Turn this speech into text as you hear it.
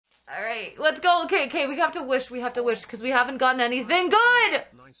Okay, let's go. Okay, we have to wish, because we haven't gotten anything good!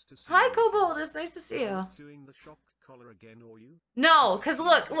 Hi, Kobold, it's nice to see you. Doing the shock collar again, or you? No, because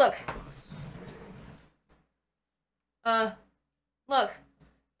look. Look.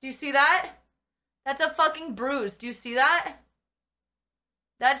 Do you see that? That's a fucking bruise. Do you see that?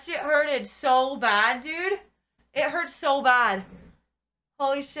 That shit hurted so bad, dude. It hurt so bad.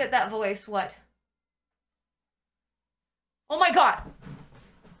 Holy shit, that voice, what? Oh my god!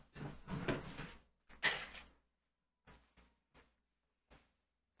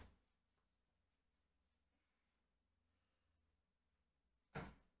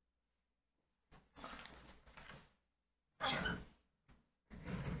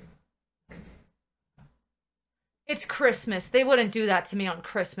 It's Christmas. They wouldn't do that to me on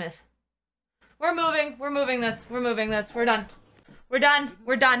Christmas. We're moving this. We're done. We're done.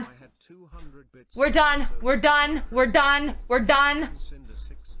 We're done. We're done.